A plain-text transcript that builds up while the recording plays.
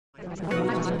Walk,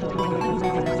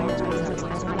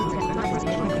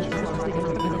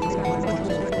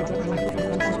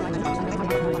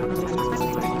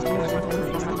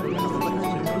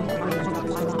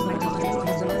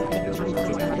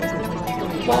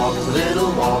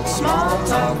 little walk, small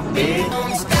talk, big.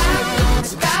 Don't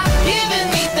stop giving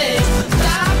me things.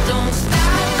 Stop, don't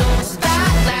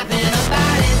stop laughing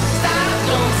about it. Stop,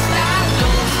 don't stop.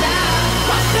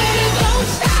 I say don't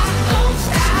stop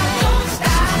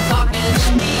talking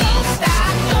to me.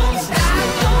 Stop, don't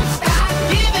stop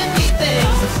giving me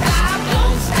things. Stop,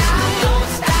 don't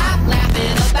stop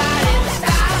laughing about it.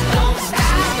 Stop, don't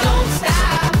stop.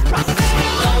 I say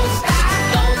don't stop.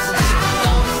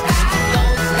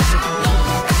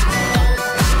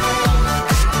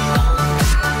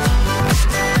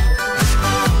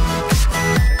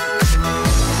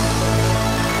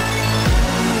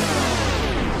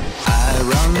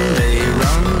 They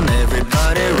run,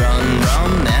 everybody run,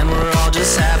 and we're all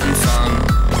just having fun.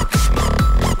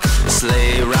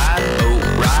 Sleigh ride, boat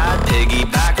ride,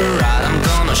 piggyback a ride. I'm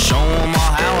gonna show 'em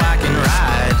all how I can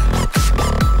ride.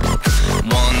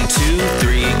 1, 2,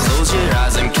 3, close your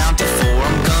eyes and count to 4.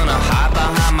 I'm gonna hide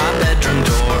behind my bedroom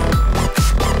door.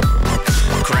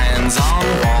 Crayons on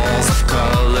walls, a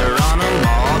color on them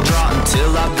all. Draw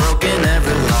until I've broken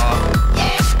every law.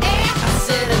 I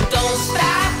said don't stop.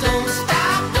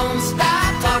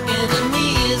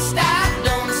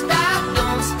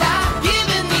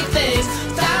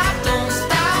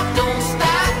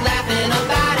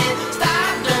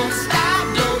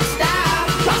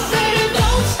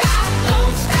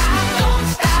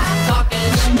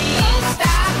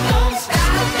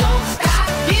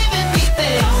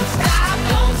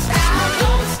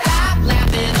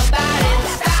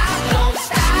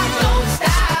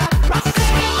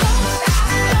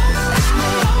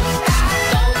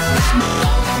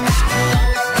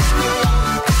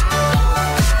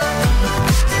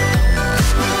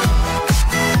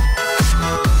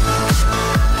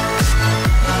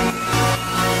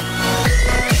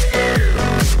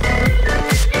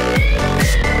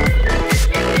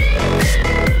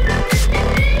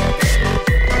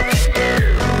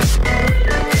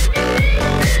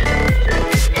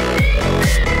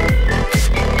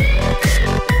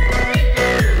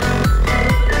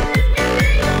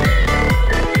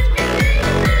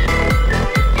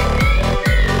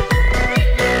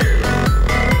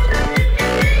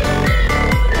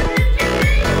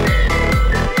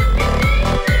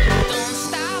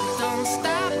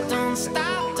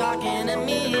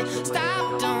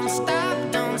 Stop,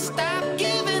 don't stop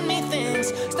giving me things.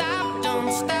 Stop,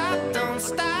 don't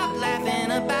stop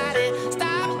laughing about it.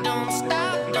 Stop, don't stop.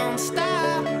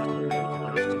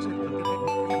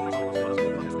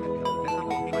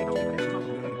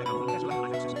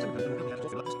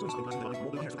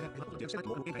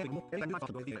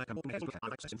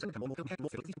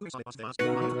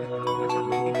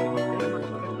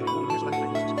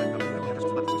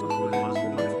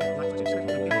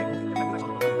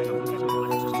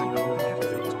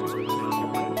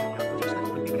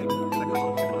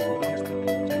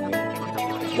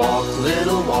 Walk,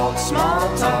 little walk,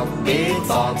 small talk, big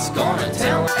thoughts, gonna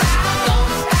tell 'em.